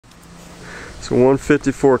It's a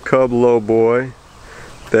 154 Cub Lo Boy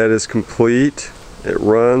that is complete. It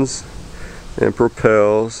runs and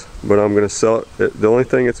propels, but I'm going to sell it. The only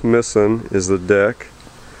thing it's missing is the deck.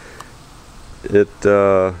 It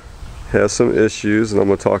has some issues, and I'm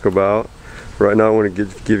going to talk about. Right now I want to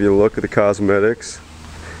give you a look at the cosmetics.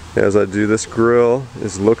 As I do this grill,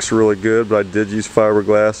 it looks really good, but I did use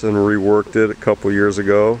fiberglass and reworked it a couple years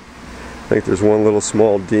ago. I think there's one little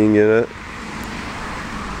small ding in it.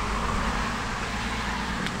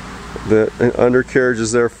 The undercarriage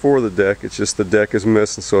is there for the deck, it's just the deck is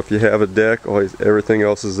missing. So if you have a deck, everything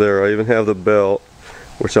else is there. I even have the belt,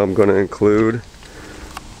 which I'm going to include.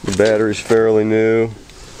 The battery's fairly new.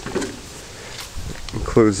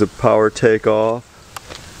 Includes the power takeoff.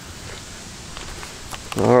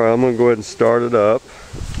 Alright, I'm going to go ahead and start it up.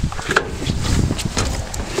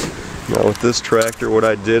 Now with this tractor, what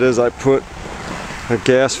I did is I put a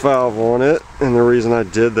gas valve on it, and the reason I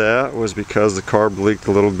did that was because the carb leaked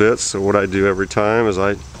a little bit. So what I do every time is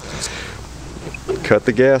I cut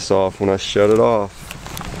the gas off when I shut it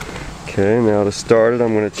off. Okay, now to start it,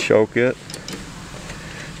 I'm going to choke it.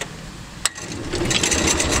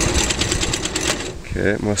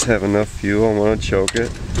 Okay, it must have enough fuel. I'm going to choke it.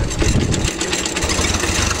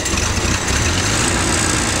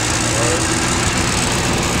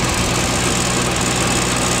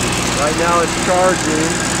 Right now it's charging.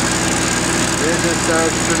 The engine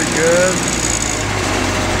sounds pretty good.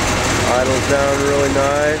 Idles down really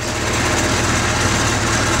nice.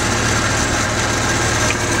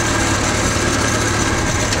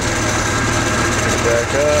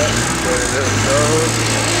 Back up, there it goes.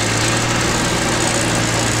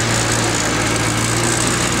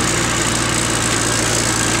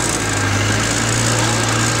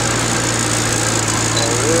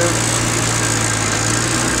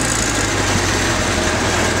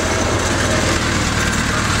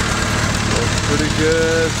 Pretty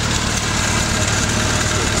good.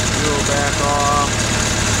 Fuel back off.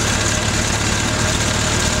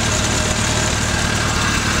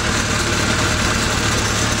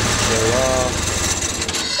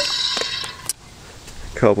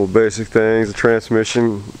 Couple basic things. The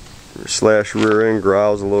transmission / rear end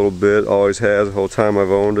growls a little bit. Always has the whole time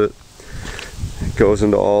I've owned it. It goes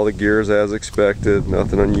into all the gears as expected.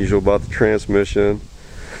 Nothing unusual about the transmission.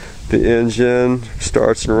 The engine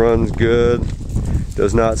starts and runs good.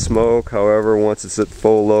 Does not smoke. However, once it's at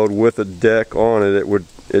full load with a deck on it,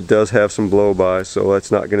 it does have some blow by. So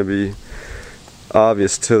that's not going to be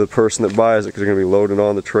obvious to the person that buys it because they're going to be loading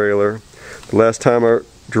on the trailer. The last time I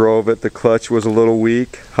drove it, the clutch was a little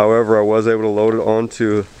weak. However, I was able to load it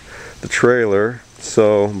onto the trailer.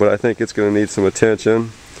 So, but I think it's going to need some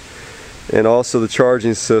attention. And also the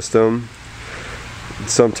charging system.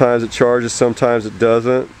 Sometimes it charges, sometimes it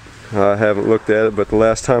doesn't. I haven't looked at it, but the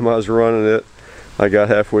last time I was running it, I got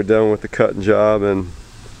halfway done with the cutting job and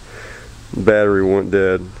the battery went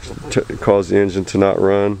dead. It caused the engine to not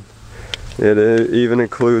run. It even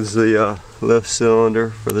includes the lift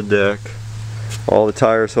cylinder for the deck. All the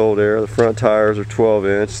tires hold air. The front tires are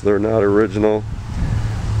 12-inch. They're not original.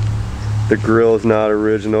 The grill is not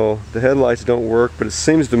original. The headlights don't work, but it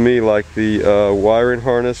seems to me like the wiring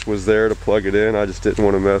harness was there to plug it in. I just didn't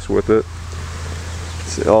want to mess with it.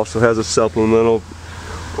 It also has a supplemental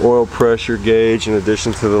oil pressure gauge in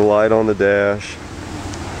addition to the light on the dash.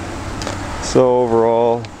 So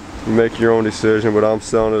overall, you make your own decision, but I'm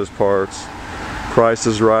selling it as parts. Price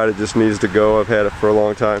is right, it just needs to go. I've had it for a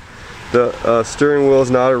long time. The steering wheel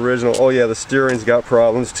is not original. Oh yeah, the steering's got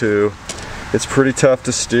problems too. It's pretty tough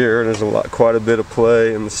to steer, and there's quite a bit of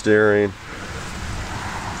play in the steering.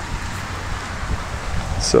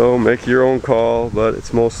 So make your own call, but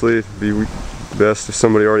it's mostly best if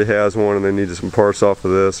somebody already has one and they need some parts off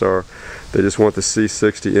of this, or they just want the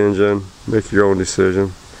C60 engine. Make your own decision.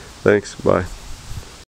 Thanks, bye.